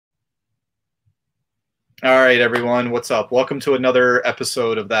All right, everyone, what's up? Welcome to another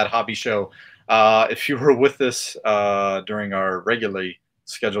episode of That Hobby Show. If you were with us during our regularly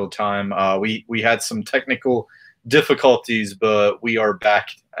scheduled time, we had some technical difficulties, but we are back,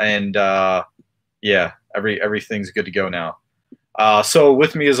 and yeah, everything's good to go now. So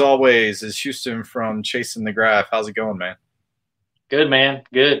with me, as always, is Houston from Chasing the Graph. How's it going, man? Good man,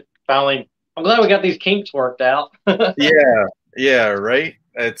 good. Finally, I'm glad we got these kinks worked out. Yeah, yeah, right.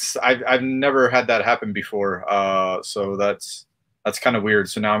 I've never had that happen before, so that's kind of weird.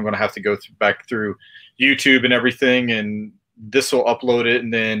 So now I'm gonna have to go back through YouTube and everything, and this will upload it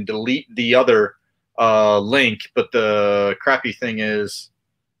and then delete the other link. But the crappy thing is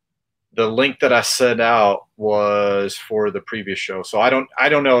the link that I sent out was for the previous show, so I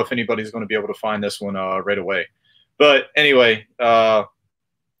don't know if anybody's going to be able to find this one right away. But anyway,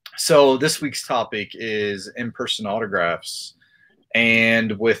 so this week's topic is in-person autographs.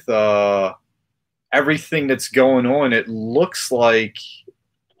 And with everything that's going on, it looks like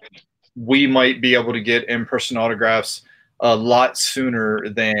we might be able to get in-person autographs a lot sooner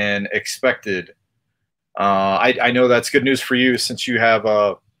than expected. I know that's good news for you since you have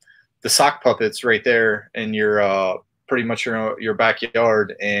the sock puppets right there in your pretty much your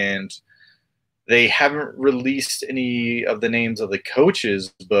backyard, and they haven't released any of the names of the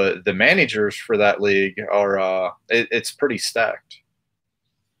coaches, but the managers for that league are it's pretty stacked.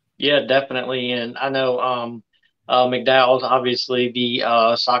 Yeah, definitely. And I know McDowell's obviously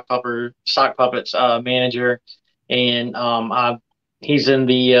the sock puppets manager, and he's in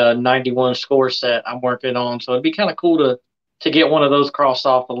the 91 score set I'm working on. So it'd be kind of cool to get one of those crossed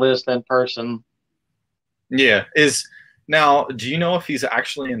off the list in person. Yeah. Is now, do you know if he's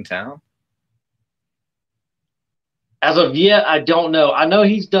actually in town? As of yet, I don't know. I know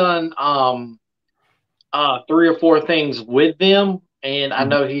he's done three or four things with them, and I Mhm.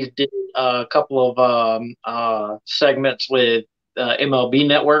 know he's did a couple of segments with MLB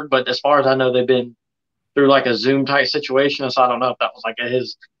Network. But as far as I know, they've been through like a Zoom type situation. So I don't know if that was like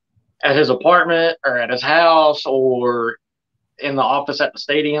at his apartment or at his house or in the office at the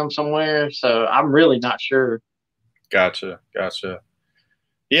stadium somewhere. So I'm really not sure. Gotcha. Gotcha.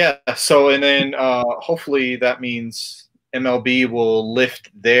 Yeah. So, and then hopefully that means MLB will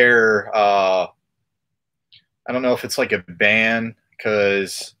lift their, I don't know if it's like a ban,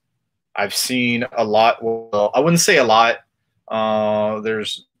 because I've seen a lot. Well, I wouldn't say a lot.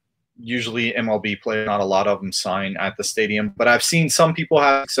 There's usually MLB players, not a lot of them sign at the stadium, but I've seen some people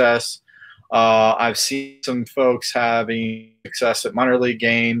have success. I've seen some folks having success at minor league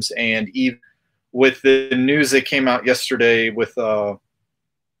games, and even with the news that came out yesterday with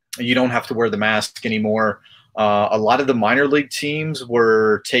you don't have to wear the mask anymore. A lot of the minor league teams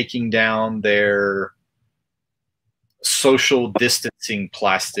were taking down their social distancing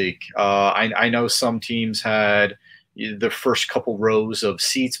plastic. I know some teams had the first couple rows of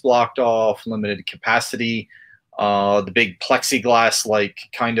seats blocked off, limited capacity, the big plexiglass like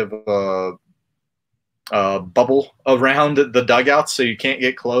kind of bubble around the dugout so you can't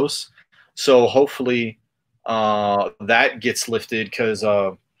get close. So hopefully that gets lifted, because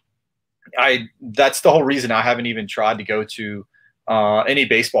I that's the whole reason I haven't even tried to go to any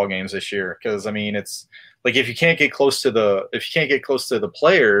baseball games this year, because I mean it's like if you can't get close to the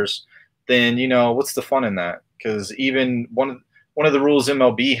players, then what's the fun in that? Because even one of the rules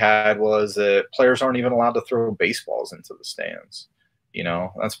MLB had was that players aren't even allowed to throw baseballs into the stands.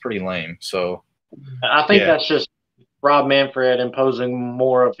 That's pretty lame. So I think yeah, that's just Rob Manfred imposing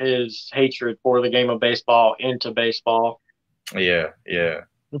more of his hatred for the game of baseball into baseball. yeah, yeah,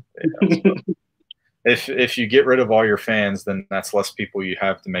 yeah. So if you get rid of all your fans, then that's less people you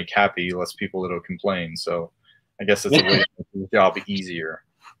have to make happy, less people that'll complain. So I guess it's a way to make the job easier.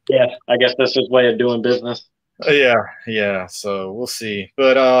 Yeah, I guess that's his way of doing business. Yeah, yeah. So we'll see.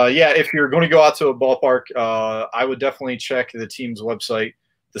 But yeah, if you're going to go out to a ballpark, I would definitely check the team's website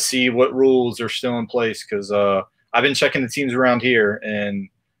to see what rules are still in place. Because I've been checking the teams around here, and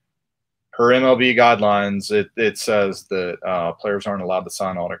per MLB guidelines, it says that players aren't allowed to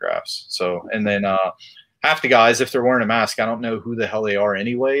sign autographs. So, and then half the guys, if they're wearing a mask, I don't know who the hell they are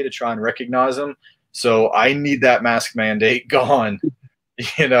anyway to try and recognize them. So I need that mask mandate gone,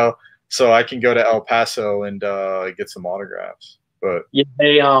 you know, so I can go to El Paso and get some autographs. But Yeah,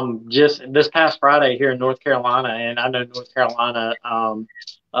 they just this past Friday here in North Carolina, and I know North Carolina,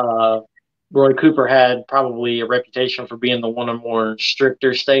 uh, Roy Cooper had probably a reputation for being the one of the more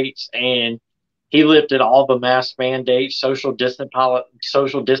stricter states, and he lifted all the mask mandates, social distancing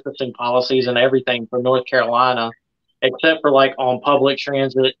policies, and everything for North Carolina, except for like on public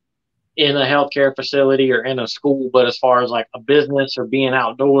transit in a healthcare facility or in a school. But as far as like a business or being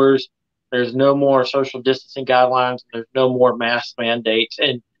outdoors, There's no more social distancing guidelines. There's no more mask mandates.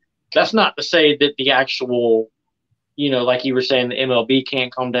 And that's not to say that the actual, like you were saying, the MLB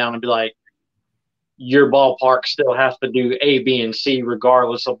can't come down and be like, your ballpark still has to do A, B, and C,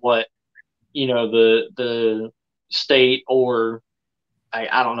 regardless of what, the state or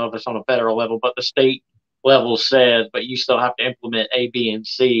I don't know if it's on a federal level, but the state level says, but you still have to implement A, B, and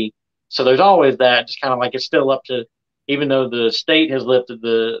C. So there's always that. Just kind of like it's still up to, even though the state has lifted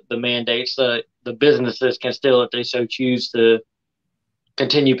the mandates, the businesses can still, if they so choose, to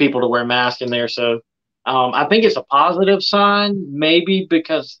continue people to wear masks in there. So I think it's a positive sign, maybe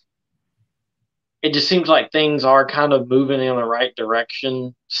because it just seems like things are kind of moving in the right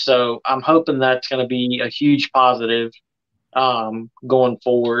direction. So I'm hoping that's going to be a huge positive going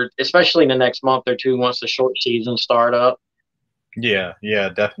forward, especially in the next month or two once the short season start up. Yeah,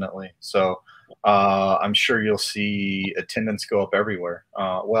 definitely. So I'm sure you'll see attendance go up everywhere.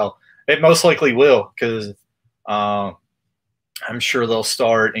 Well, it most likely will, because I'm sure they'll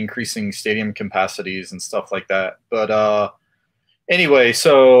start increasing stadium capacities and stuff like that. But anyway,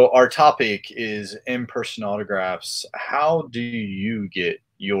 so our topic is in-person autographs. How do you get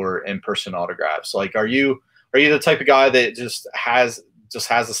your in-person autographs? Like, are you the type of guy that just has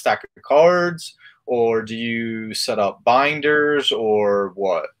a stack of cards, or do you set up binders, or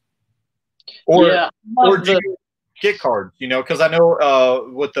what? Or do you get cards? Because I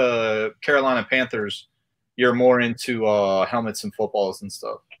know with the Carolina Panthers, you're more into helmets and footballs and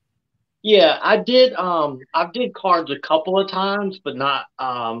stuff. Yeah, I did. I did cards a couple of times, but not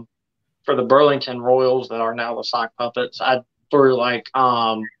for the Burlington Royals that are now the Sock Puppets. For like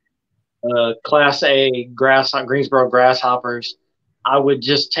Class A Greensboro Grasshoppers, I would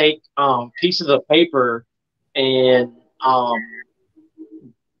just take pieces of paper and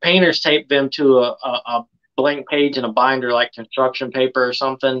painters tape them to a blank page in a binder, like construction paper or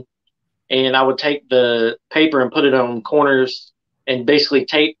something. And I would take the paper and put it on corners and basically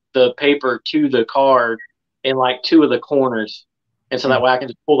tape the paper to the card in like two of the corners. And so that way I can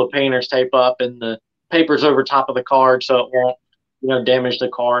just pull the painter's tape up and the paper's over top of the card so it won't, damage the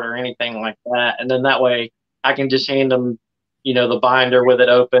card or anything like that. And then that way I can just hand them, the binder with it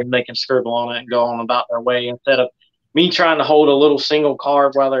open. They can scribble on it and go on about their way instead of me trying to hold a little single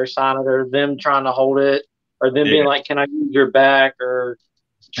card while they're signing it, or them trying to hold it, or them being like, can I use your back, or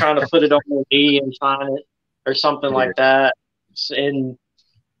trying to put it on their knee and sign it or something like that. And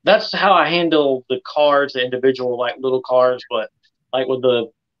that's how I handle the cards, the individual like little cards. But like with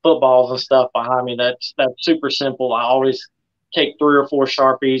the footballs and stuff behind me, that's super simple. I always take 3 or 4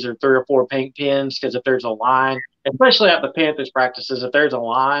 Sharpies or 3 or 4 paint pens, because if there's a line, especially at the Panthers practices, if there's a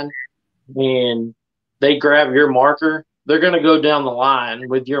line and they grab your marker, they're going to go down the line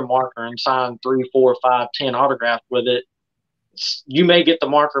with your marker and sign 3, 4, 5, 10 autographs with it. You may get the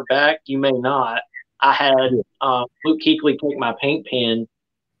marker back, you may not. I had Luke Kuechly take my paint pen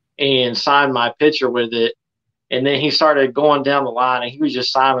and sign my picture with it, and then he started going down the line, and he was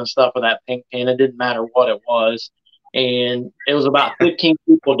just signing stuff with that paint pen. It didn't matter what it was, and it was about 15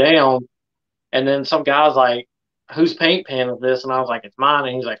 people down, and then some guy's like, whose paint pen is this? And I was like, it's mine.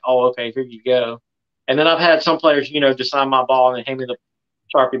 And he's like, oh, okay, here you go. And then I've had some players, just sign my ball and then hand me the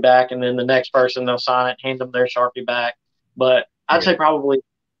Sharpie back, and then the next person, they'll sign it, hand them their Sharpie back. But I'd say probably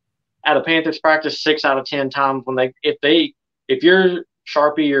at a Panthers practice, 6 out of 10 times if your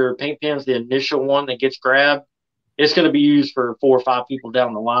Sharpie or paint pen's the initial one that gets grabbed, it's going to be used for 4 or 5 people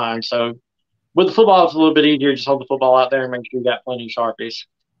down the line. So with the football, it's a little bit easier. Just hold the football out there and make sure you got plenty of Sharpies.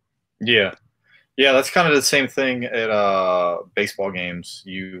 Yeah. Yeah, that's kind of the same thing at baseball games.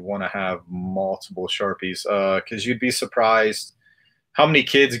 You want to have multiple Sharpies because you'd be surprised how many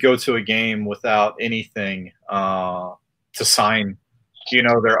kids go to a game without anything to sign,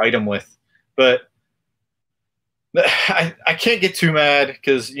 their item with. But I can't get too mad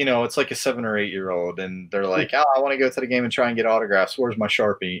because, it's like a 7 or 8-year-old and they're like, oh, I want to go to the game and try and get autographs. Where's my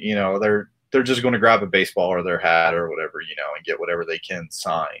Sharpie? They're just going to grab a baseball or their hat or whatever, and get whatever they can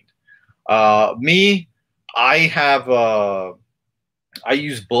signed. Me, I have I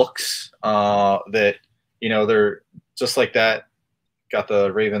use books that, they're just like that. Got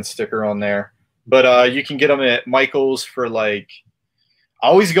the Raven sticker on there. But you can get them at Michael's for I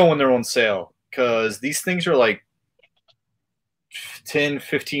always go when they're on sale because these things are like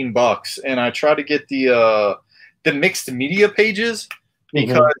 $10-15, and I try to get the mixed media pages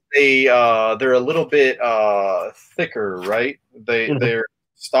because they're a little bit thicker, right? They're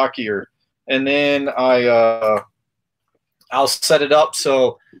stockier, and then I'll set it up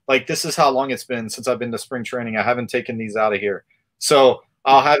so this is how long it's been since I've been to spring training. I haven't taken these out of here, so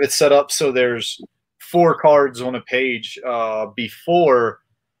I'll have it set up so there's 4 cards on a page before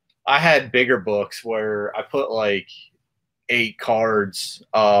I had bigger books where I put like 8 cards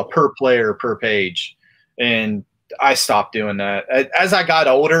per player per page, and I stopped doing that. As I got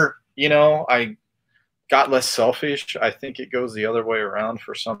older, you know, I got less selfish. I think it goes the other way around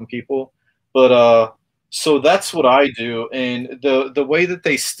for some people. But so that's what I do. And the way that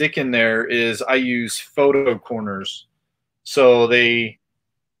they stick in there is I use photo corners. So they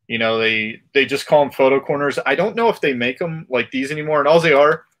just call them photo corners. I don't know if they make them like these anymore. And all they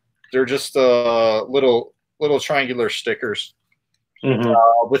are, they're just little triangular stickers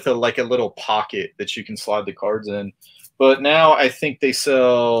with like a little pocket that you can slide the cards in. But now I think they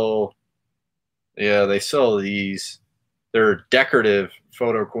sell. Yeah, they sell these. They're decorative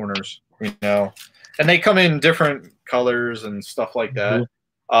photo corners, you know, and they come in different colors and stuff like that.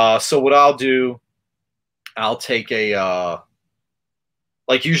 So what I'll do, I'll take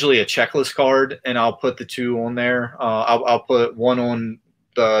like usually a checklist card, and I'll put the 2 on there. I'll put one on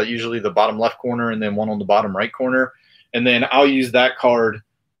usually the bottom left corner, and then one on the bottom right corner, and then I'll use that card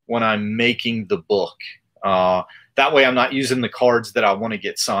when I'm making the book. That way I'm not using the cards that I want to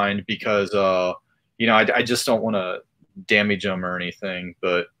get signed because, I just don't want to damage them or anything.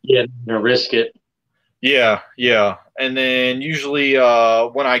 But yeah, risk it. Yeah. And then usually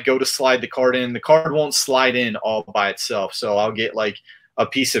when I go to slide the card in, the card won't slide in all by itself. So I'll get like a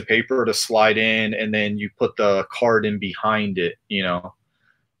piece of paper to slide in, and then you put the card in behind it, you know.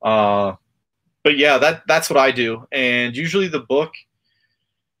 But yeah, that's what I do. And usually the book,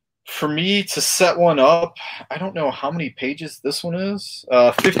 for me to set one up, I don't know how many pages this one is.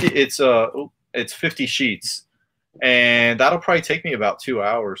 50. It's 50 sheets, and that'll probably take me about 2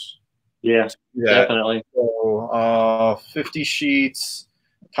 hours. Yeah, definitely. So 50 sheets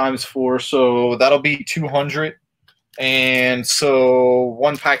times 4, so that'll be 200. And so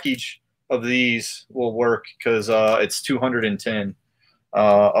one package of these will work because it's 210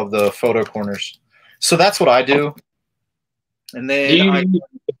 of the photo corners. So that's what I do. And then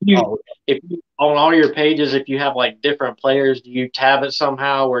if you on all your pages, if you have like different players, do you tab it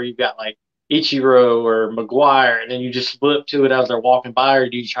somehow where you've got like Ichiro or Maguire, and then you just flip to it as they're walking by, or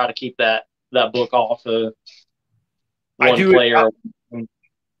do you try to keep that book off of one player?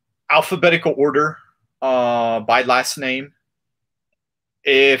 Alphabetical order by last name.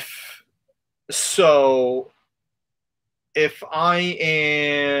 If I'm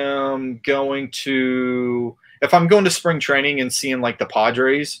going to spring training and seeing like the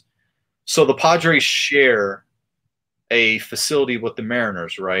Padres, so the Padres share a facility with the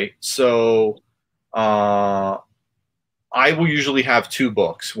Mariners, right? So I will usually have 2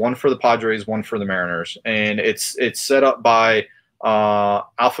 books, one for the Padres, one for the Mariners, and it's set up by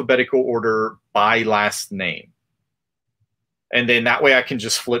alphabetical order by last name. And then that way I can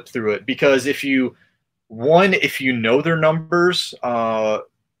just flip through it, because if you know their numbers,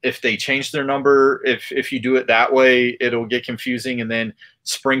 if they change their number, if you do it that way, it'll get confusing. And then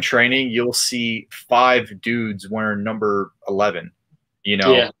spring training, you'll see 5 dudes wearing number 11, you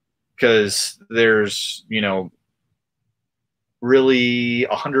know, because there's, really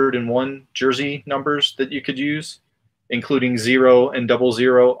 101 jersey numbers that you could use, including 0 and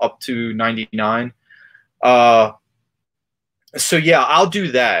 00 up to 99. So yeah, I'll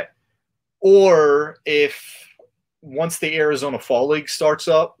do that. Or if once the Arizona Fall League starts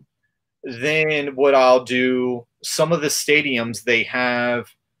up, then what I'll do, some of the stadiums, they have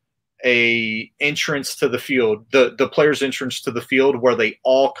a entrance to the field, the players' entrance to the field, where they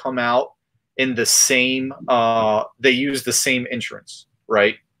all come out in the same, they use the same entrance,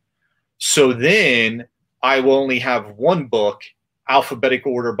 right? So then I will only have one book,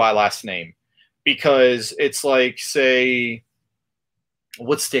 alphabetical order by last name, because it's like, say,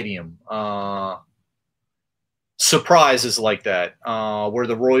 what stadium? Surprise is like that, where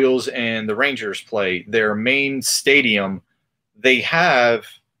the Royals and the Rangers play. Their main stadium, they have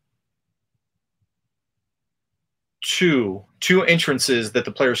two entrances that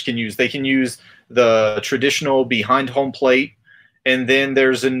the players can use. They can use the traditional behind home plate, and then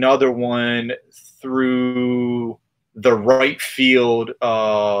there's another one through the right field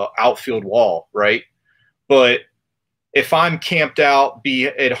outfield wall, right? But if I'm camped out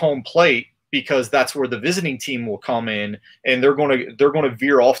at home plate, because that's where the visiting team will come in, and they're going to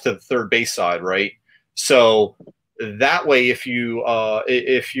veer off to the third base side, right? So that way, if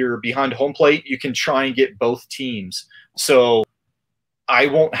you're behind home plate, you can try and get both teams. So I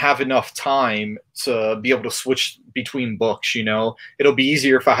won't have enough time to be able to switch between books. It'll be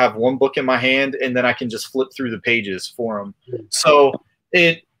easier if I have one book in my hand, and then I can just flip through the pages for them. So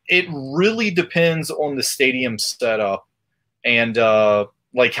it really depends on the stadium setup and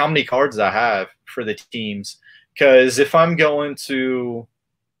like how many cards I have for the teams. Because if I'm going to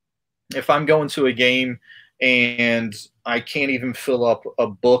if I'm going to a game and I can't even fill up a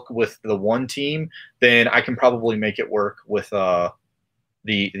book with the one team, then I can probably make it work with the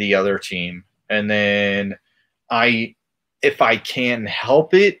other team. And then I, if I can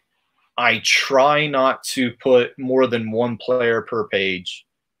help it, I try not to put more than one player per page,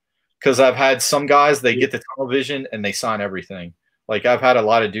 because I've had some guys, they get the tunnel vision and they sign everything. Like I've had a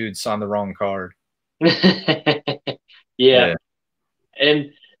lot of dudes sign the wrong card. Yeah. Yeah.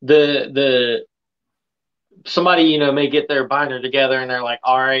 And the somebody, may get their binder together and they're like,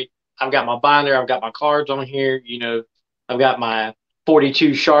 all right, I've got my binder, I've got my cards on here, I've got my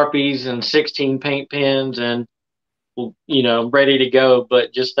 42 Sharpies and 16 paint pens and, ready to go.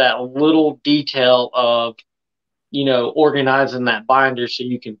 But just that little detail of, organizing that binder so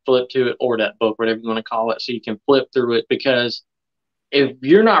you can flip to it, or that book, whatever you want to call it, so you can flip through it. Because if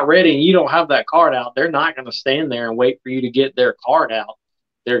you're not ready and you don't have that card out, they're not going to stand there and wait for you to get their card out.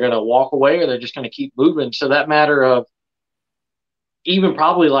 They're going to walk away, or they're just going to keep moving. So that matter of even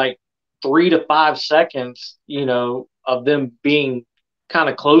probably like 3 to 5 seconds, of them being kind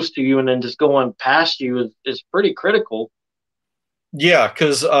of close to you and then just going past you is pretty critical. Yeah,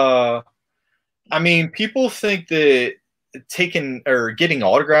 because I mean, people think that taking or getting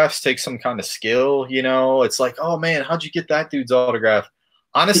autographs takes some kind of skill. It's like, oh man, how'd you get that dude's autograph?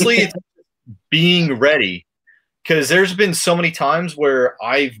 Honestly, it's being ready, because there's been so many times where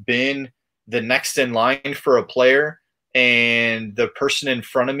I've been the next in line for a player and the person in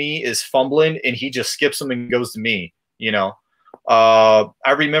front of me is fumbling and he just skips them and goes to me.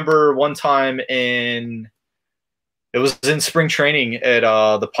 I remember one time it was in spring training at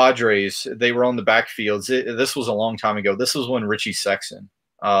the Padres. They were on the backfields. This was a long time ago. This was when Richie Sexson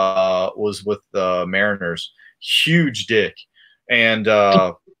was with the Mariners. Huge dick. And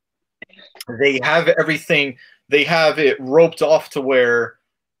they have everything. They have it roped off to where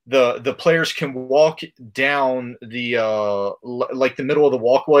the players can walk down the like the middle of the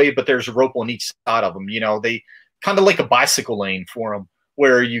walkway, but there's a rope on each side of them. They kind of like a bicycle lane for them,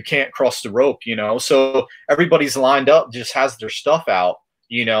 where you can't cross the rope, so everybody's lined up, just has their stuff out,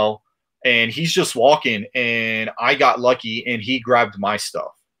 and he's just walking, and I got lucky and he grabbed my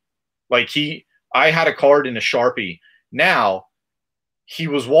stuff. Like I had a card in a Sharpie. Now he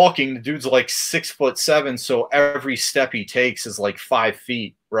was walking, the dude's like 6'7", so every step he takes is like 5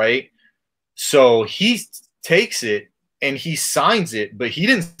 feet, right? So he takes it and he signs it, but he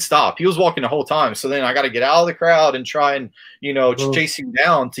didn't stop. He was walking the whole time. So then I got to get out of the crowd and try and, chase him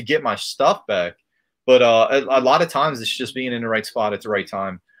down to get my stuff back. But a lot of times it's just being in the right spot at the right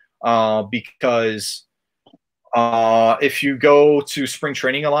time. Because if you go to spring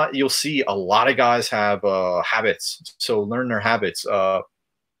training a lot, you'll see a lot of guys have habits. So learn their habits.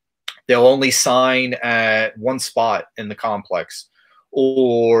 They'll only sign at one spot in the complex,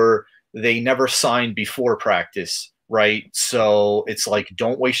 or they never sign before practice. Right. So it's like,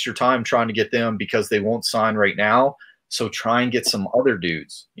 don't waste your time trying to get them because they won't sign right now. So try and get some other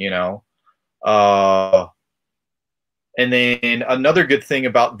dudes, and then another good thing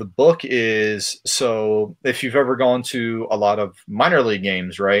about the book is, so if you've ever gone to a lot of minor league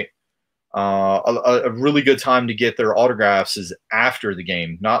games, right, a really good time to get their autographs is after the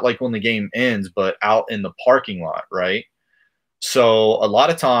game, not like when the game ends, but out in the parking lot, right? So a lot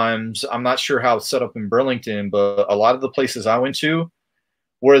of times, I'm not sure how it's set up in Burlington, but a lot of the places I went to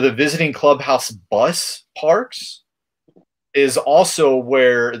where the visiting clubhouse bus parks is also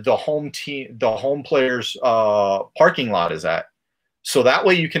where the home players parking lot is at. So that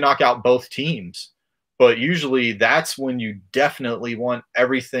way you can knock out both teams. But usually that's when you definitely want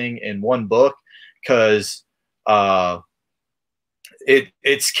everything in one book, because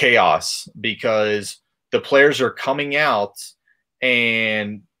it's chaos, because the players are coming out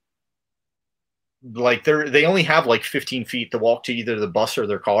and like they only have like 15 feet to walk to either the bus or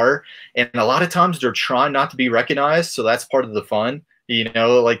their car, and a lot of times they're trying not to be recognized, so that's part of the fun,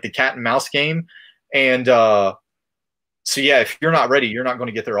 like the cat and mouse game. And so yeah, if you're not ready, you're not going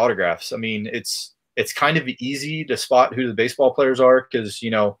to get their autographs. I mean, it's kind of easy to spot who the baseball players are, because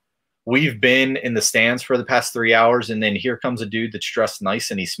we've been in the stands for the past 3 hours, and then here comes a dude that's dressed nice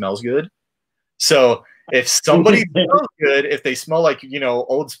and he smells good. So if somebody smells good, if they smell like,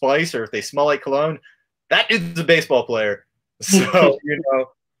 Old Spice, or if they smell like cologne, that dude's a baseball player. So,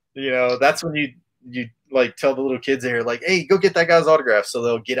 that's when you like tell the little kids there, like, hey, go get that guy's autograph. So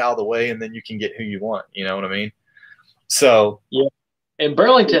they'll get out of the way and then you can get who you want. You know what I mean? So, yeah. In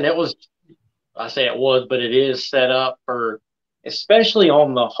Burlington, I say it was, but it is set up for, especially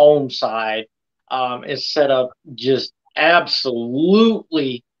on the home side, it's set up just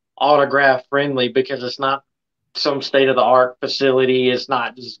absolutely autograph friendly, because it's not some state of the art facility. It's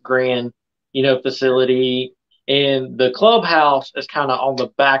not just grand, facility. And the clubhouse is kind of on the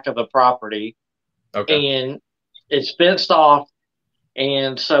back of the property, Okay. and it's fenced off.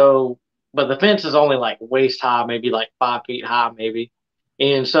 And so, but the fence is only like waist high, maybe like 5 feet high, maybe.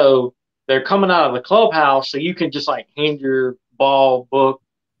 And so they're coming out of the clubhouse, so you can just like hand your ball, book,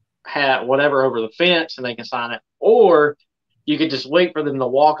 hat, whatever over the fence, and they can sign it. Or you could just wait for them to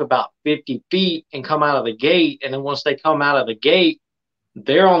walk about 50 feet and come out of the gate. And then once they come out of the gate,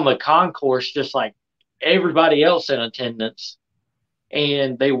 they're on the concourse just like everybody else in attendance.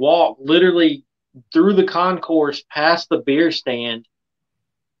 And they walk literally through the concourse past the beer stand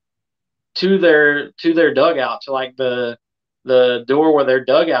to their dugout, to like the door where their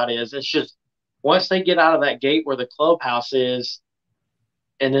dugout is. It's just once they get out of that gate where the clubhouse is,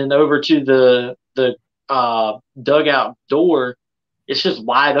 and then over to the dugout door, it's just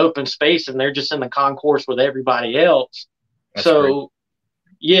wide open space, and they're just in the concourse with everybody else. That's great. So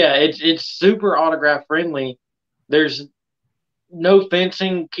yeah, it's super autograph friendly. There's no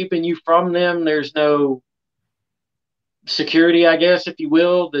fencing keeping you from them. There's no security, I guess, if you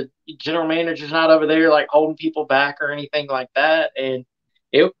will. The general manager's not over there like holding people back or anything like that, and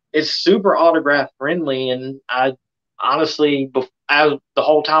it's super autograph friendly. And I honestly, as the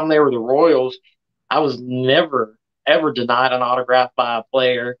whole time they were the Royals, I was never ever denied an autograph by a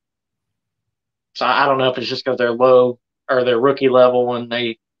player. So I don't know if it's just because they're low or they're rookie level and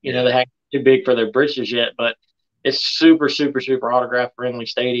Yeah. they have too big for their britches yet, but it's super super super autograph friendly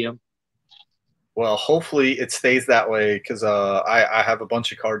stadium. Well, hopefully it stays that way because I have a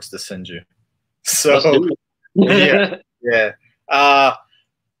bunch of cards to send you. Let's So do yeah, it. yeah.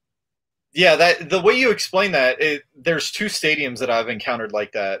 Yeah, that the way you explain that, there's two stadiums that I've encountered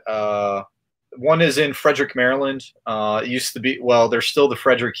like that. One is in Frederick, Maryland. It used to be, well, they're still the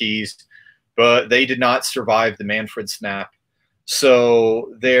Frederick Keys, but they did not survive the Manfred snap.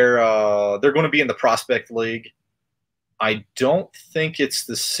 So they're going to be in the Prospect League. I don't think it's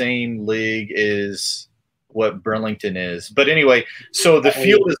the same league as what Burlington is. But anyway, so the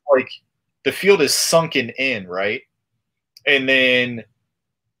field is sunken in, right? And then,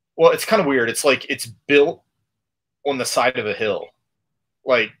 well, it's kind of weird. It's like it's built on the side of a hill.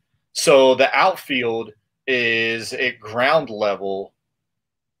 Like, so the outfield is at ground level.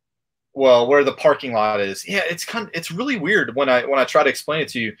 Well, where the parking lot is. Yeah, it's really weird when I try to explain it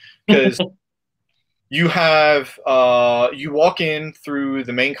to you, because you have you walk in through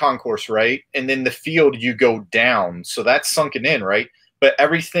the main concourse, right? And then the field you go down. So that's sunken in, right? But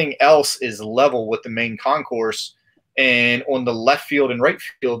everything else is level with the main concourse. And on the left field and right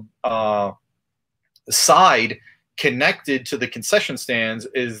field side, connected to the concession stands,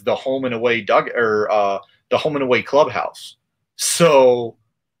 is the home and away the home and away clubhouse. So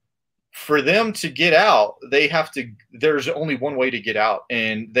for them to get out, there's only one way to get out,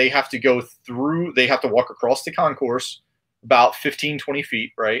 and they have to walk across the concourse about 15, 20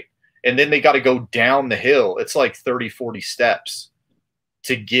 feet, right? And then they got to go down the hill. It's like 30, 40 steps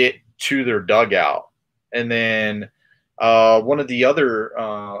to get to their dugout. And then one of the other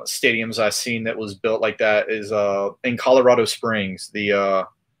stadiums I've seen that was built like that is in Colorado Springs.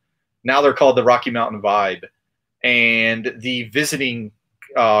 Now they're called the Rocky Mountain Vibe, and the visiting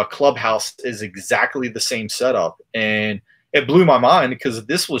clubhouse is exactly the same setup. And it blew my mind because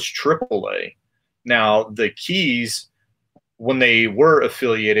this was AAA. Now the Keys, when they were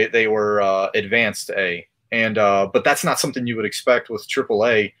affiliated, they were Advanced A, and but that's not something you would expect with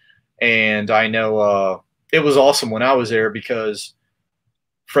AAA. And I know it was awesome when I was there because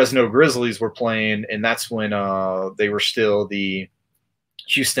Fresno Grizzlies were playing, and that's when they were still the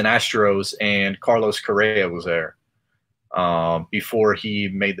Houston Astros, and Carlos Correa was there before he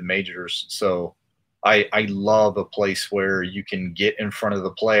made the majors. So I love a place where you can get in front of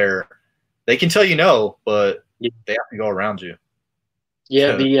the player. They can tell you no, but they have to go around you.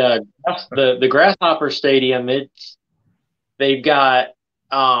 Yeah, the Grasshopper Stadium. They've got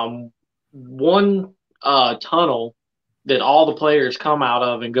one tunnel that all the players come out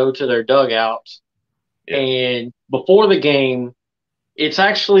of and go to their dugouts. Yeah. And before the game, it's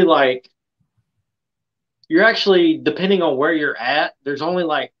actually like you're actually, depending on where you're at, there's only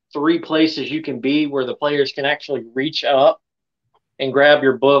like 3 places you can be where the players can actually reach up and grab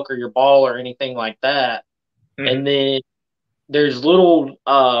your book or your ball or anything like that. Mm-hmm. And then there's little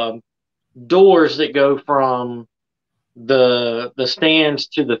doors that go from the stands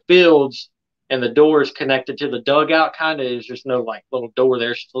to the fields, and the door is connected to the dugout. Kind of, is just no like little door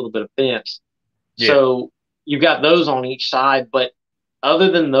there, just a little bit of fence. Yeah. So you've got those on each side, but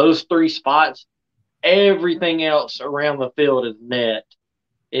other than those 3 spots, everything else around the field is net.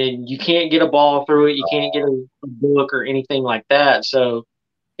 and you can't get a ball through it. You can't get a book or anything like that. So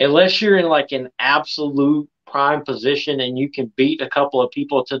unless you're in like an absolute prime position and you can beat a couple of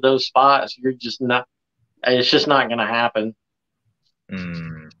people to those spots, you're just not. It's just not going to happen.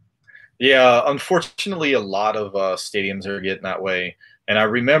 Mm. Yeah, unfortunately, a lot of stadiums are getting that way. And I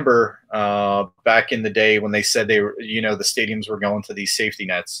remember back in the day when they said they were, the stadiums were going to these safety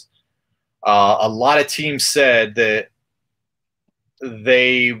nets. A lot of teams said that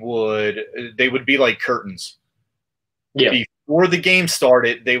they would be like curtains. Yeah. Before the game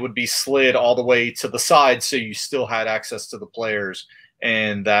started, they would be slid all the way to the side, so you still had access to the players,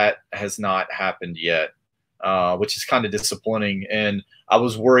 and that has not happened yet, which is kind of disappointing. And I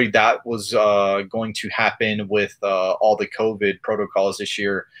was worried that was going to happen with all the COVID protocols this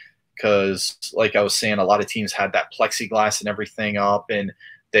year, because, like I was saying, a lot of teams had that plexiglass and everything up, and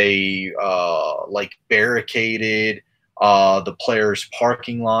they like barricaded the players'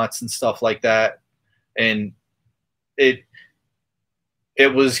 parking lots and stuff like that, and it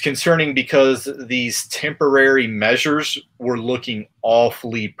was concerning because these temporary measures were looking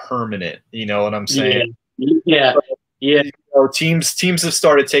awfully permanent. You know what I'm saying? Yeah. Yeah. Teams have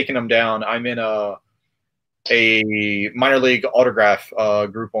started taking them down. I'm in a minor league autograph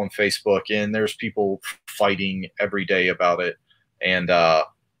group on Facebook, and there's people fighting every day about it, and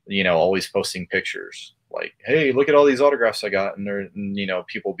always posting pictures like, "Hey, look at all these autographs I got," and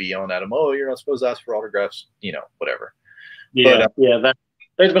people be yelling at them, "Oh, you're not supposed to ask for autographs," whatever. Yeah, but,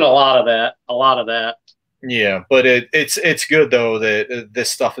 there's been a lot of that. Yeah, but it's good though that this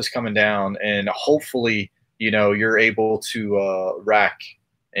stuff is coming down, and hopefully, you're able to rack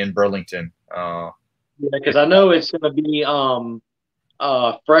in Burlington. Because I know it's going to be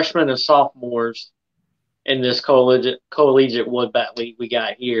freshmen and sophomores in this collegiate wood bat league we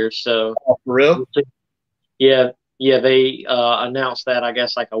got here. So for real? Yeah, they announced that I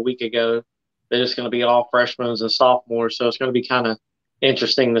guess like a week ago that it's going to be all freshmen and sophomores. So it's going to be kind of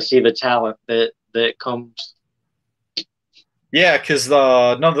interesting to see the talent that comes. Yeah, because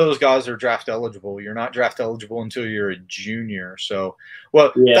none of those guys are draft eligible. You're not draft eligible until you're a junior. So,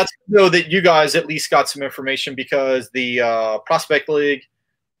 that's that you guys at least got some information, because the Prospect League,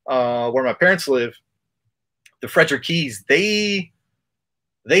 where my parents live, the Frederick Keys, they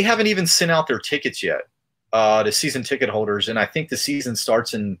haven't even sent out their tickets yet to season ticket holders, and I think the season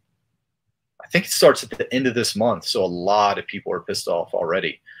starts at the end of this month. So a lot of people are pissed off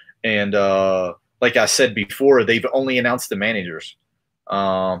already, and like I said before, they've only announced the managers.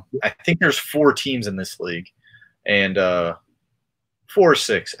 I think there's 4 teams in this league, and 4 or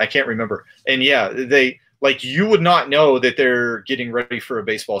 6, I can't remember. And yeah, you would not know that they're getting ready for a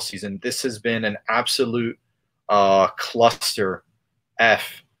baseball season. This has been an absolute cluster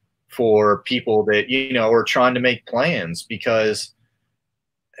F for people that are trying to make plans, because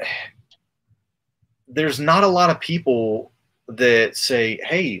there's not a lot of people that say,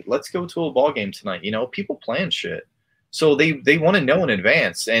 "Hey, let's go to a ball game tonight." People plan shit, so they want to know in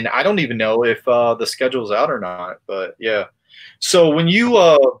advance. And I don't even know if the schedule's out or not. But yeah, so when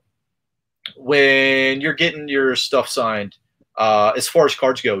you're getting your stuff signed, as far as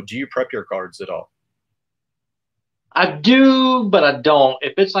cards go, do you prep your cards at all? I do, but I don't.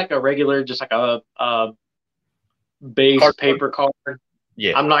 If it's like a regular, just like a base paper card,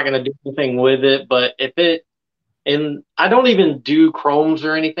 yeah, I'm not gonna do anything with it. But I don't even do chromes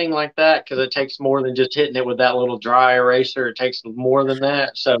or anything like that, because it takes more than just hitting it with that little dry eraser. It takes more than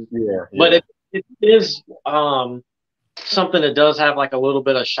that. So, but if it is something that does have like a little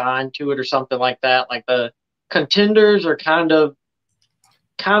bit of shine to it or something like that, like the contenders are kind of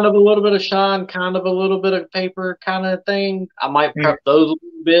a little bit of shine, kind of a little bit of paper kind of thing. I might prep those a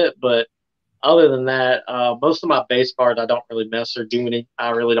little bit, but other than that, most of my base cards I don't really mess or do any.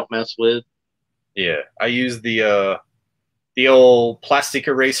 I really don't mess with. Yeah, I use the old plastic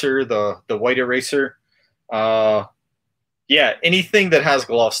eraser, the white eraser. Yeah, anything that has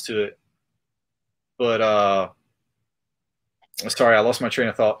gloss to it. But sorry, I lost my train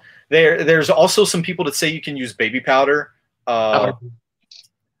of thought. There's also some people that say you can use baby powder. I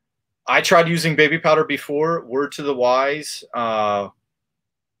tried using baby powder before. Word to the wise,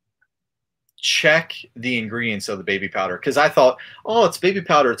 check the ingredients of the baby powder, because I thought, oh, it's baby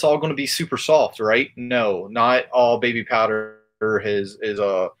powder, it's all going to be super soft, right? No, not all baby powder is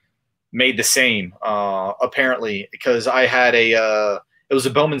made the same, apparently, because I had it was a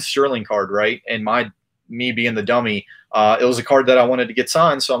Bowman Sterling card, right? And me being the dummy, it was a card that I wanted to get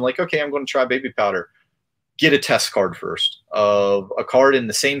signed, so I'm like, okay, I'm going to try baby powder. get a test card first of a card in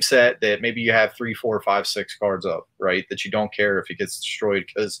the same set that maybe you have 3, 4, 5, 6 cards of, right? That you don't care if it gets destroyed.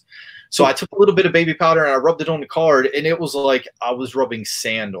 So I took a little bit of baby powder and I rubbed it on the card, and it was like I was rubbing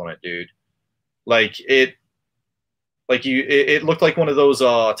sand on it, dude. It looked like one of those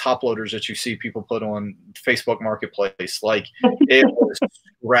top loaders that you see people put on Facebook Marketplace. Like it was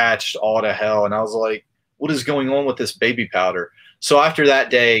scratched all to hell, and I was like, "What is going on with this baby powder?" So after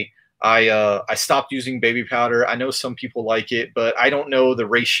that day, I stopped using baby powder. I know some people like it, but I don't know the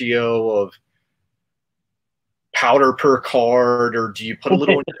ratio of powder per card, or do you put a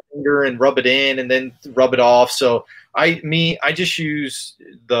little on your finger and rub it in and then rub it off? So I just use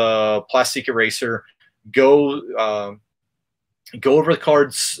the plastic eraser. Go over the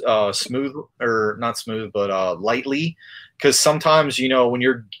cards smooth, or not smooth, but lightly, because sometimes, you know, when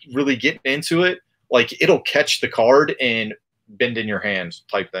you're really getting into it, like it'll catch the card and bend in your hands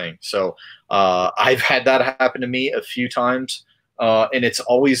type thing. So I've had that happen to me a few times, and it's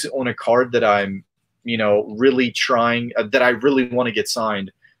always on a card that I'm, you know, really trying, that I really want to get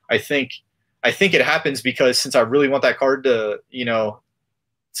signed. I think it happens because since I really want that card to, you know,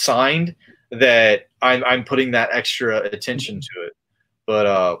 signed, that I'm putting that extra attention to it.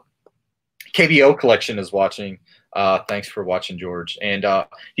 But KBO Collection is watching. Thanks for watching, George. And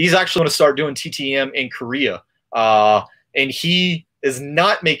he's actually going to start doing TTM in Korea. And he is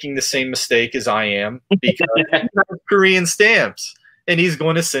not making the same mistake as I am, because he has Korean stamps, and he's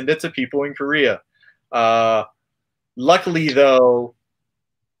going to send it to people in Korea. Luckily, though,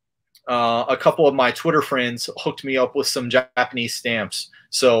 a couple of my Twitter friends hooked me up with some Japanese stamps.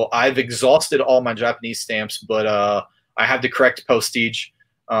 So I've exhausted all my Japanese stamps, but I have the correct postage.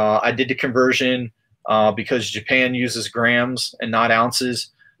 I did the conversion because Japan uses grams and not ounces.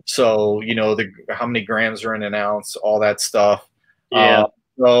 So, you know, how many grams are in an ounce, all that stuff. Yeah.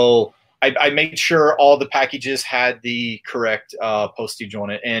 So I made sure all the packages had the correct postage on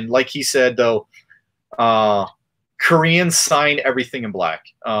it. And like he said, though, Koreans sign everything in black.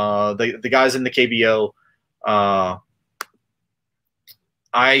 The guys in the KBO,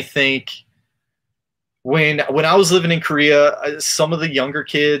 I think when I was living in Korea, some of the younger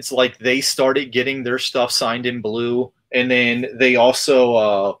kids, like, they started getting their stuff signed in blue, and then they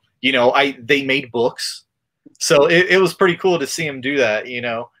also, you know, they made books, so it was pretty cool to see them do that, you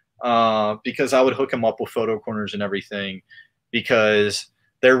know, because I would hook them up with photo corners and everything, because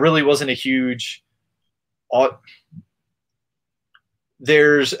there really wasn't a huge,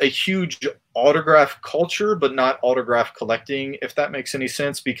 there's a huge autograph culture, but not autograph collecting, if that makes any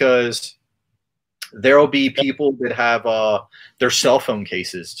sense, because there'll be people that have their cell phone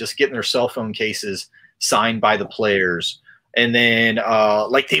cases, just getting their cell phone cases signed by the players. And then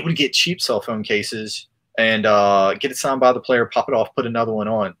like they would get cheap cell phone cases and get it signed by the player, pop it off, put another one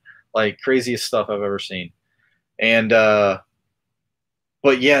on. Like, craziest stuff I've ever seen. And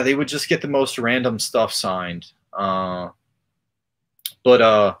but yeah, they would just get the most random stuff signed.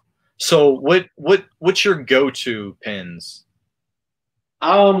 So what's your go-to pins?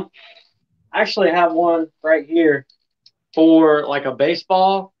 I actually have one right here for like a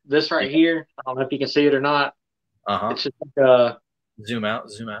baseball. This right here, I don't know if you can see it or not. It's just like a zoom out.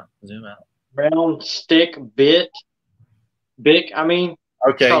 round stick I mean.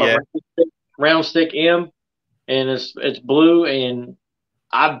 Okay, yeah. Round stick M, and it's blue, and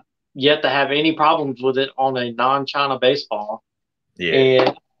I've yet to have any problems with it on a non-China baseball.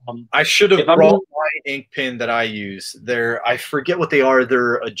 Yeah. And I should have brought my ink pen that I use. I forget what they are.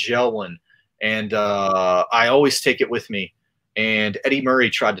 They're a gel one, and I always take it with me. And Eddie Murray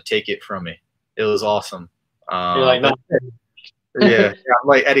tried to take it from me. It was awesome. You're like, no. Yeah, I'm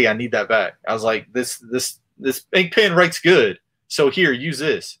like, Eddie, I need that back. I was like, this ink pen writes good, so here, use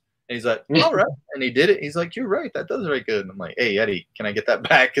this. And he's like, all right. And he did it. He's like, you're right. That does write good. And I'm like, hey, Eddie, can I get that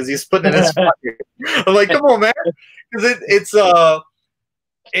back? Because he's putting it in his pocket. I'm like, come on, man. Because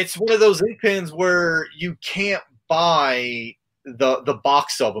it's one of those ink pens where you can't buy the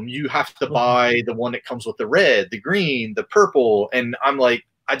box of them. You have to buy the one that comes with the red, the green, the purple. And I'm like,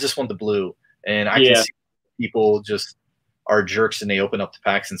 I just want the blue. And I can see people just are jerks and they open up the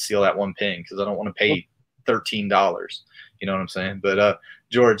packs and steal that one pen because I don't want to pay $13. You know what I'm saying? But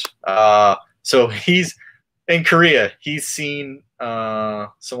George, so he's in Korea. He's seen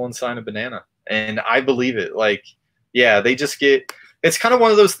someone sign a banana, and I believe it. Like, yeah, they just get. It's kind of one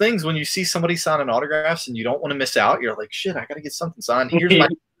of those things when you see somebody signing autographs and you don't want to miss out. You're like, shit, I got to get something signed. Here's my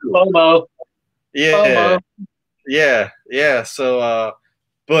FOMO. Yeah, FOMO. Yeah. So,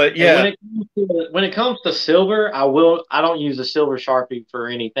 but yeah, when it comes to silver, I don't use a silver Sharpie for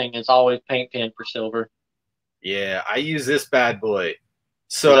anything. It's always paint pen for silver. Yeah, I use this bad boy.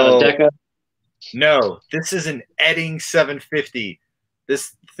 So Deca? No, this is an Edding 750.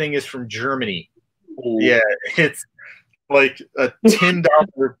 This thing is from Germany. Ooh. Yeah, it's like a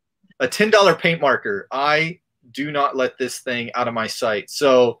 $10 paint marker. I do not let this thing out of my sight.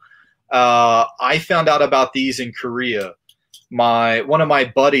 So I found out about these in Korea. One of my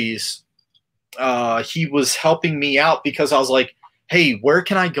buddies, he was helping me out because I was like, hey, where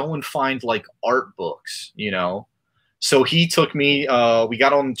can I go and find like art books, you know? So he took me, we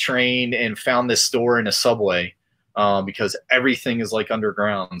got on the train and found this store in a subway because everything is like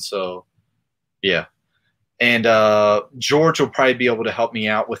underground. So yeah. And George will probably be able to help me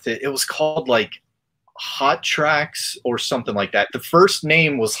out with it. It was called like Hot Tracks or something like that. The first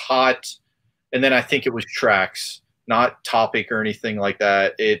name was Hot, and then I think it was Tracks, not Topic or anything like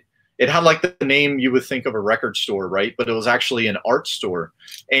that. It had like the name you would think of a record store, right? But it was actually an art store,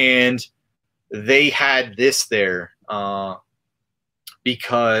 and they had this there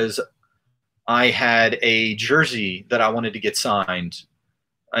because I had a jersey that I wanted to get signed,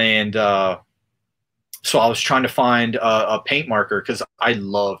 and so I was trying to find a paint marker because I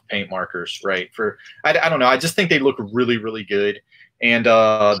love paint markers, right? I don't know, I just think they look really, really good, and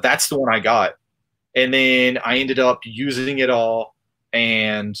that's the one I got. And then I ended up using it all,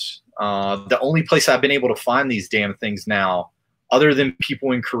 and the only place I've been able to find these damn things now, other than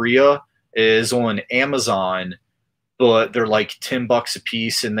people in Korea, is on Amazon, but they're like $10 a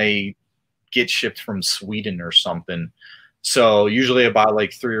piece, and they get shipped from Sweden or something. So usually I buy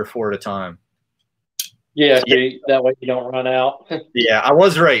like 3 or 4 at a time. Yeah, so Yeah, that way you don't run out. yeah, I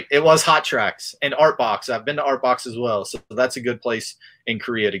was right. It was Hot Tracks and Artbox. I've been to Artbox as well, so that's a good place in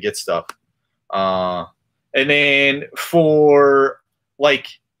Korea to get stuff. Uh, and then for like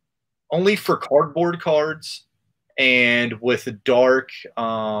only for cardboard cards and with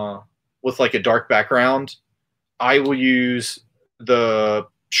with like a dark background, I will use the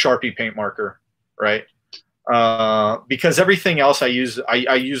Sharpie paint marker, right? Because everything else I use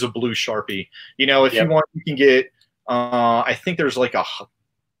a blue Sharpie. You know, if you Yep. want, you can get. I think there's like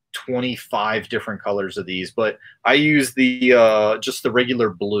 25 different colors of these, but I use the just the regular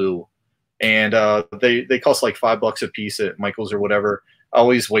blue, and they cost like $5 a piece at Michael's or whatever. I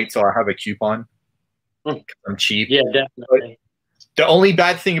always wait till I have a coupon. I'm cheap. Yeah, But definitely. the only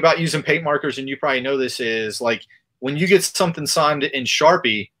bad thing about using paint markers, and you probably know this, is like when you get something signed in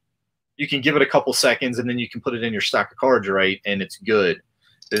Sharpie, you can give it a couple seconds and then you can put it in your stack of cards, right? And it's good.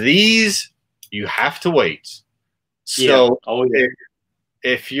 These, you have to wait. Yeah. So Oh yeah.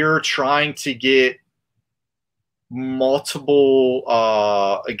 if you're trying to get multiple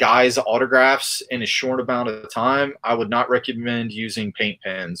guys' autographs in a short amount of time, I would not recommend using paint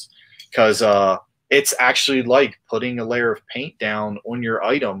pens because it's actually like putting a layer of paint down on your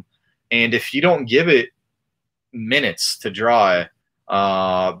item. And if you don't give it minutes to dry,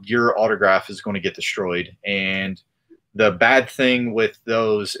 your autograph is going to get destroyed. And the bad thing with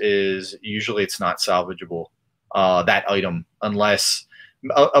those is usually it's not salvageable, that item, unless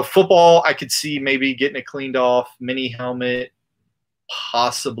a football, I could see maybe getting it cleaned off, mini helmet,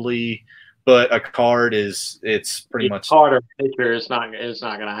 possibly, but a card it's pretty Yeah, much, card or picture, it's not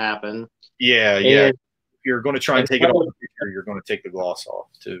gonna happen. yeah, yeah. And If you're going to try and and take it off another, the picture, you're going to take the gloss off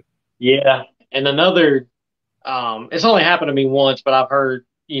too. yeah, and another it's only happened to me once, but I've heard,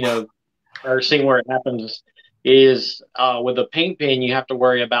 or seen where it happens is with a paint pen, you have to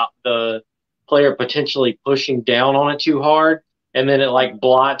worry about the player potentially pushing down on it too hard, and then it like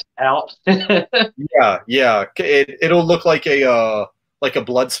blots out. Yeah, yeah. It'll look like a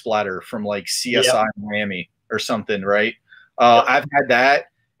blood splatter from like Yeah. CSI Miami or something, right? Yep. I've had that,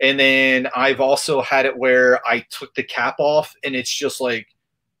 and then I've also had it where I took the cap off, and it's just like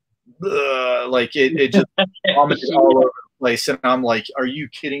it just vomited all over the place, and I'm like, "Are you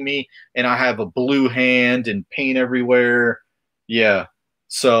kidding me?" And I have a blue hand and paint everywhere. Yeah.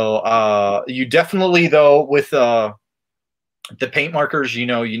 So you definitely though with the paint markers, you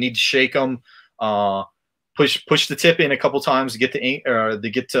know, you need to shake them, uh, push the tip in a couple times to get the ink or to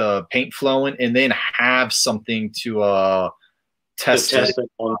get the paint flowing, and then have something to To test it. test it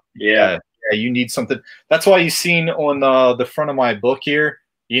on. Yeah. Yeah, yeah, you need something. That's why you've seen on the front of my book here,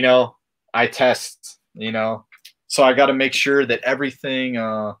 you know, I test, you know, so I got to make sure that everything,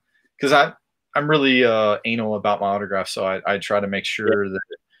 because I'm really anal about my autograph, so I try to make Yeah. sure that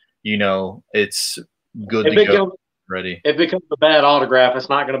you know it's good If to it go, becomes ready. if it becomes a bad autograph, it's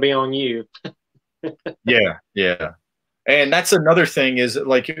not going to be on you. Yeah, yeah. And that's another thing is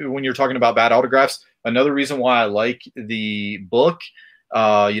like when you're talking about bad autographs, another reason why I like the book,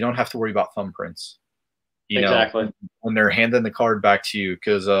 you don't have to worry about thumbprints, you know, Exactly. when they're handing the card back to you,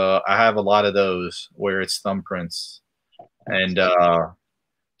 because I have a lot of those where it's thumbprints. And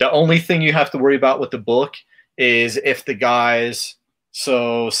The only thing you have to worry about with the book is if the guys,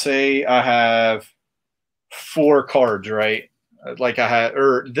 so say I have 4 cards, right? Like I had,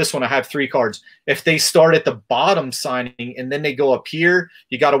 or this one I have 3 cards. If they start at the bottom signing and then they go up here,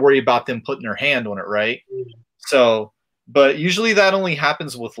 you got to worry about them putting their hand on it, right? So, but usually that only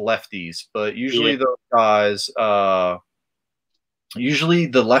happens with lefties. But usually those guys, usually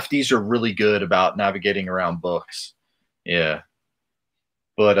the lefties are really good about navigating around books. Yeah.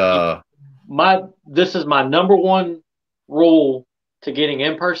 But this is my number one rule to getting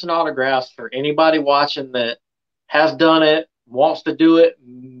in-person autographs for anybody watching that has done it, wants to do it,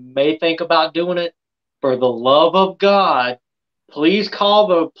 may think about doing it. For the love of God, please call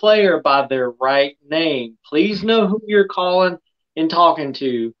the player by their right name. Please know who you're calling and talking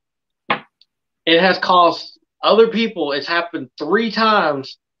to. It has cost other people. It's happened 3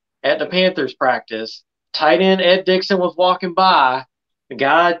 times at the Panthers practice. Tight end Ed Dickson was walking by. The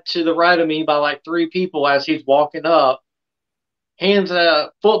guy to the right of me by like 3 people as he's walking up hands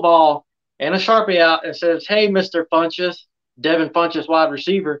a football and a Sharpie out and says, "Hey, Mr. Funchess, Devin Funchess, wide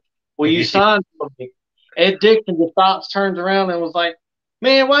receiver, will you sign for me?" Ed Dickson just stops, turns around, and was like,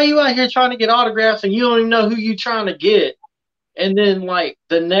 "Man, why are you out here trying to get autographs and you don't even know who you trying to get?" And then, like,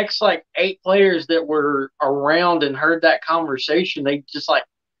 the next, like, 8 players that were around and heard that conversation, they just, like,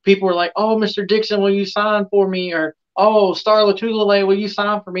 people were like, "Oh, Mr. Dickson, will you sign for me?" Or, "Oh, Star Latulele, will you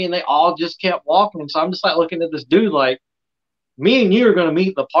sign for me?" And they all just kept walking. So I'm just, like, looking at this dude like, me and you are going to meet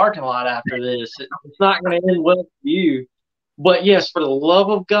in the parking lot after this. It's not going to end well for you. But, yes, for the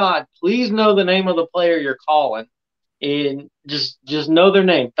love of God, please know the name of the player you're calling. And just know their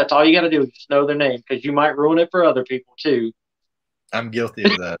name. That's all you got to do is just know their name because you might ruin it for other people too. I'm guilty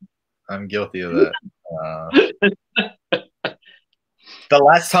of that. I'm guilty of that. The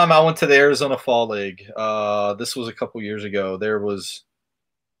last time I went to the Arizona Fall League, this was a couple years ago, there was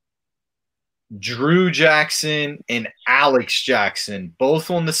Drew Jackson and Alex Jackson,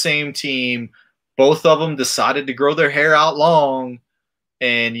 both on the same team. Both of them decided to grow their hair out long.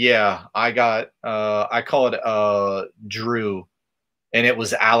 And yeah, I called Drew, and it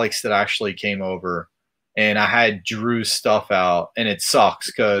was Alex that actually came over. And I had Drew's stuff out, and it sucks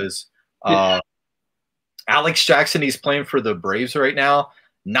because Alex Jackson, he's playing for the Braves right now.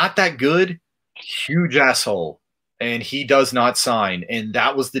 Not that good, huge asshole. And he does not sign. And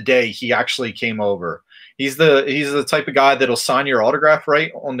that was the day he actually came over. He's the type of guy that'll sign your autograph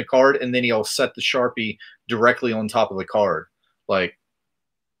right on the card, and then he'll set the Sharpie directly on top of the card. Like,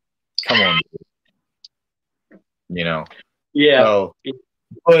 come on, you know. Yeah. So,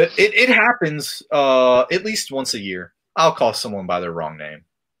 but it happens at least once a year. I'll call someone by their wrong name.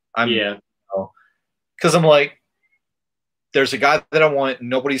 Because I'm like, there's a guy that I want,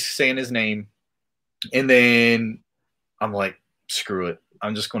 nobody's saying his name, and then I'm like, screw it.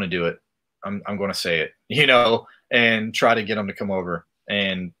 I'm just going to do it. I'm going to say it, you know, and try to get him to come over.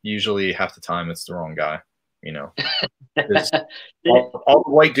 And usually half the time it's the wrong guy, you know. all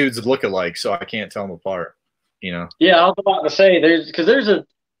the white dudes look alike, so I can't tell them apart, you know. Yeah, I was about to say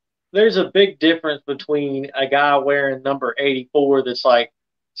there's a big difference between a guy wearing number 84 that's like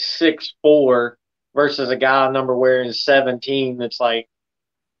 6'4" versus a guy number wearing 17 that's like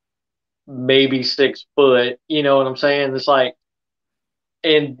maybe 6 foot. You know what I'm saying? It's like,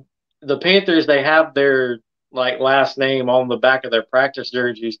 and the Panthers, they have their like last name on the back of their practice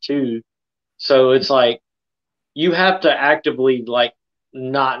jerseys too. So it's like you have to actively like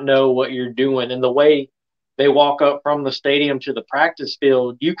not know what you're doing. And the way they walk up from the stadium to the practice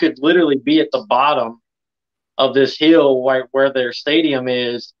field, you could literally be at the bottom of this hill where their stadium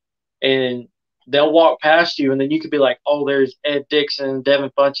is, and they'll walk past you, and then you could be like, "Oh, there's Ed Dickson,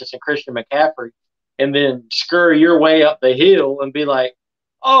 Devin Funchess, and Christian McCaffrey," and then scurry your way up the hill and be like,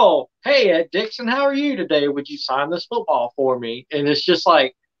 "Oh, hey, Ed Dickson, how are you today? Would you sign this football for me?" And it's just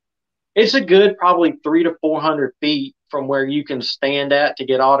like, it's a good probably 300 to 400 feet from where you can stand at to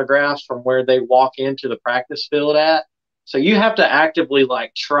get autographs from where they walk into the practice field at. So you have to actively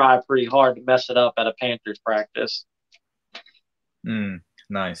like try pretty hard to mess it up at a Panthers practice.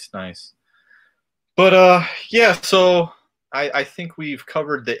 Nice. But yeah, so I think we've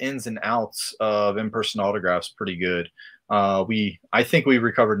covered the ins and outs of in-person autographs pretty good. I think we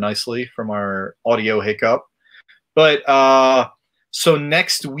recovered nicely from our audio hiccup. But so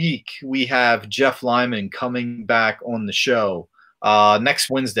next week we have Jeff Lyman coming back on the show next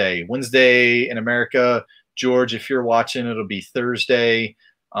Wednesday. Wednesday in America. George, if you're watching, it'll be Thursday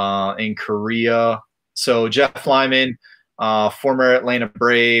in Korea. So Jeff Lyman, former Atlanta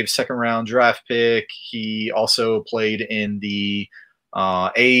Braves, second-round draft pick. He also played in the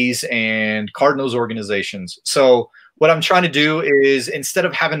A's and Cardinals organizations. So what I'm trying to do is, instead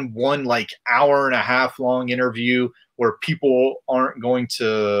of having one like hour and a half long interview where people aren't going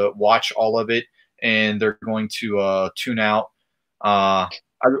to watch all of it and they're going to tune out, I'm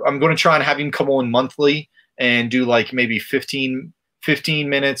going to try and have him come on monthly and do like maybe 15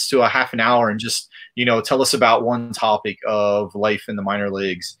 minutes to a half an hour and just, tell us about one topic of life in the minor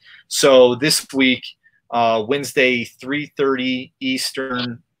leagues. So this week, Wednesday, 3:30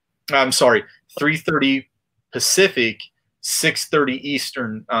 Eastern, I'm sorry, 3:30 Pacific, 6:30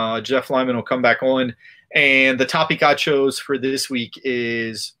 Eastern, Jeff Lyman will come back on. And the topic I chose for this week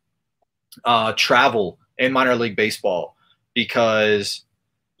is travel in minor league baseball, because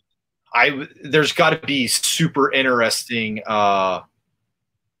there's got to be super interesting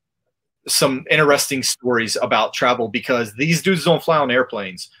some interesting stories about travel, because these dudes don't fly on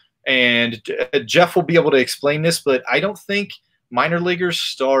airplanes. And Jeff will be able to explain this, but I don't think minor leaguers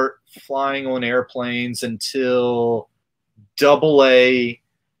start flying on airplanes until AA,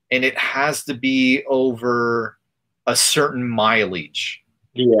 and it has to be over a certain mileage.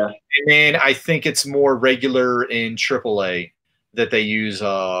 Yeah. And then I think it's more regular in AAA that they use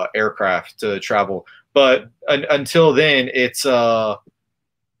aircraft to travel. But until then, it's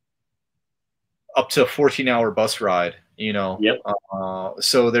up to a 14-hour bus ride, Yep.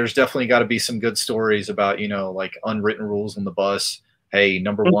 So there's definitely got to be some good stories about, like unwritten rules on the bus. Hey,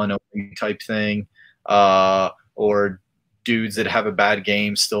 number one opening type thing. Or dudes that have a bad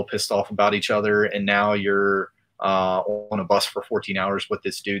game still pissed off about each other. And now you're on a bus for 14 hours with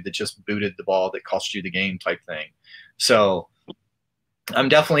this dude that just booted the ball that cost you the game type thing. So I'm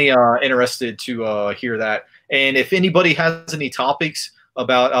definitely interested to hear that. And if anybody has any topics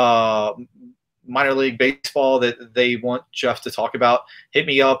about minor league baseball that they want Jeff to talk about, hit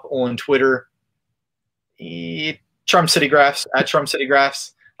me up on Twitter, Charm City Graphs, at Charm City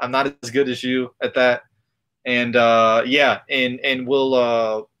Graphs. I'm not as good as you at that. And and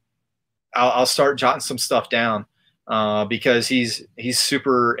we'll I'll start jotting some stuff down because he's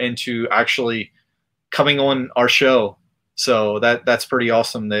super into actually coming on our show. So that's pretty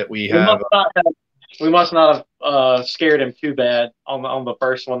awesome that we have. We must not have scared him too bad on the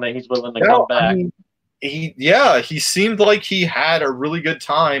first one that he's willing to come back. I mean, he seemed like he had a really good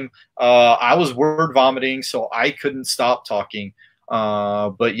time. I was word vomiting, so I couldn't stop talking.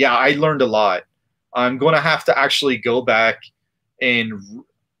 But yeah, I learned a lot. I'm going to have to actually go back and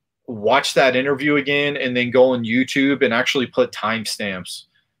watch that interview again, and then go on YouTube and actually put timestamps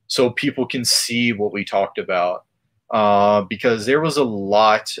so people can see what we talked about. Because there was a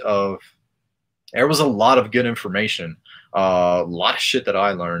lot of good information, a lot of shit that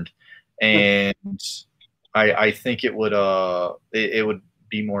I learned, and I think it would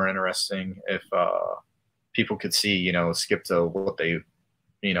be more interesting if people could see, skip to what they,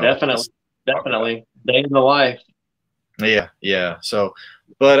 definitely day in the life. Yeah. So,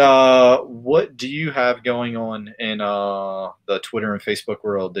 but what do you have going on in the Twitter and Facebook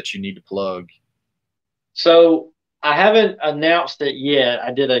world that you need to plug? So I haven't announced it yet.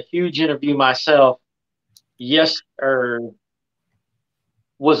 I did a huge interview myself. Was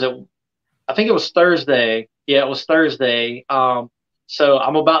it? I think it was Thursday. Yeah, it was Thursday. So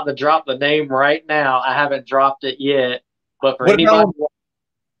I'm about to drop the name right now. I haven't dropped it yet, but for anybody,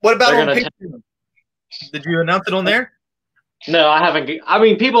 what about on Patreon? Did you announce it on there? No, I haven't. I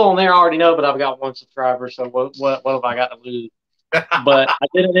mean, people on there already know, but I've got one subscriber. So what have I got to lose? But I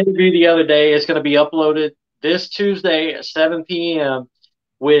did an interview the other day. It's going to be uploaded this Tuesday at 7 p.m.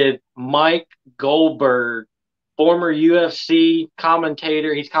 with Mike Goldberg, former UFC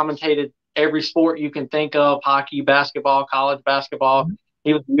commentator. He's commentated every sport you can think of: hockey, basketball, college basketball.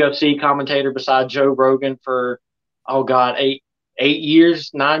 He was a UFC commentator beside Joe Rogan for 9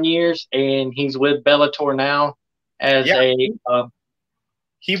 years, and he's with Bellator now as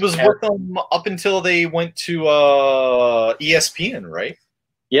he was with them up until they went to ESPN, right?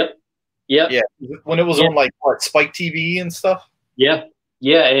 Yep. Yeah, when it was on like Spike TV and stuff. Yeah,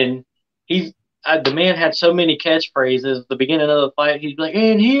 and he's the man had so many catchphrases. At the beginning of the fight, he'd be like,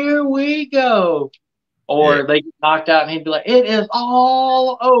 "And here we go," or they get knocked out, and he'd be like, "It is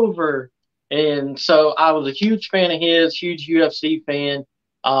all over." And so I was a huge fan of his, huge UFC fan.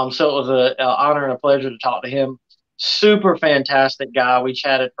 So it was an honor and a pleasure to talk to him. Super fantastic guy. We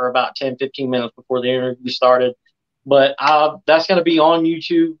chatted for about 10, 15 minutes before the interview started. But that's going to be on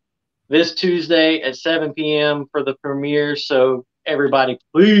YouTube this Tuesday at 7 p.m. for the premiere. So everybody,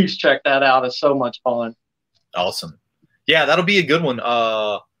 please check that out. It's so much fun. Awesome. Yeah, that'll be a good one.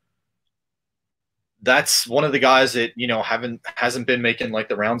 that's one of the guys that, you know, hasn't been making like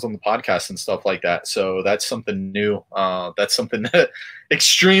the rounds on the podcast and stuff like that. So that's something new. That's something that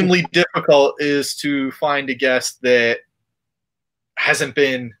extremely difficult is to find a guest that hasn't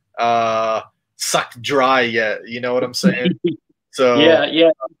been sucked dry yet. You know what I'm saying? So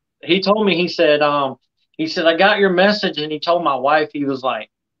Yeah. He told me, he said, I got your message, and he told my wife, he was like,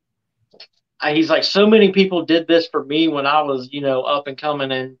 he's like, so many people did this for me when I was, you know, up and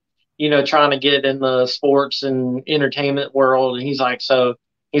coming and, you know, trying to get in the sports and entertainment world. And he's like, so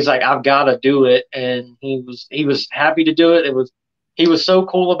he's like, I've got to do it. And he was happy to do it. He was so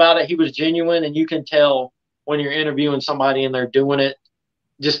cool about it. He was genuine. And you can tell when you're interviewing somebody and they're doing it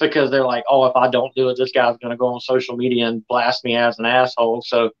just because they're like, oh, if I don't do it, this guy's going to go on social media and blast me as an asshole.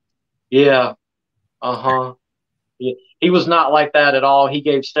 So yeah. Uh-huh. He was not like that at all. He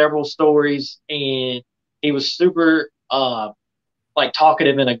gave several stories, and he was super like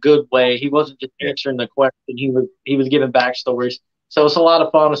talkative in a good way. He wasn't just answering the question. He was giving backstories. So it's a lot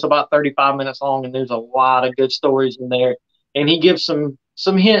of fun. It's about 35 minutes long, and there's a lot of good stories in there. And he gives some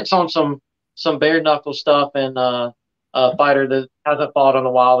hints on some bare knuckle stuff, and a fighter that hasn't fought in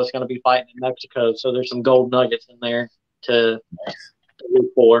a while that's going to be fighting in Mexico. So there's some gold nuggets in there to look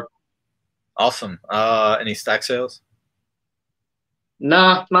for. Awesome. Any stack sales?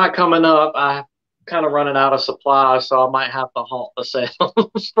 Nah, not coming up. I kind of running out of supply, so I might have to halt the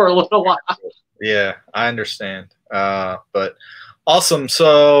sales for a little while. Yeah, I understand. But awesome.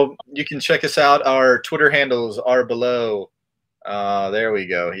 So you can check us out. Our Twitter handles are below. There we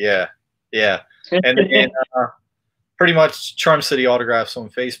go. Yeah. And pretty much Charm City Autographs on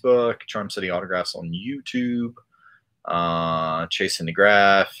Facebook, Charm City Autographs on YouTube, Chasing the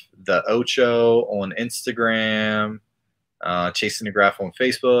Graph, the Ocho on Instagram, Chasing the Graph on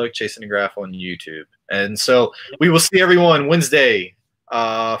Facebook, Chasing the Graph on YouTube. And so we will see everyone Wednesday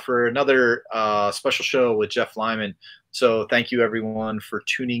for another special show with Jeff Lyman. So thank you everyone for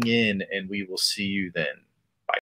tuning in, and we will see you then.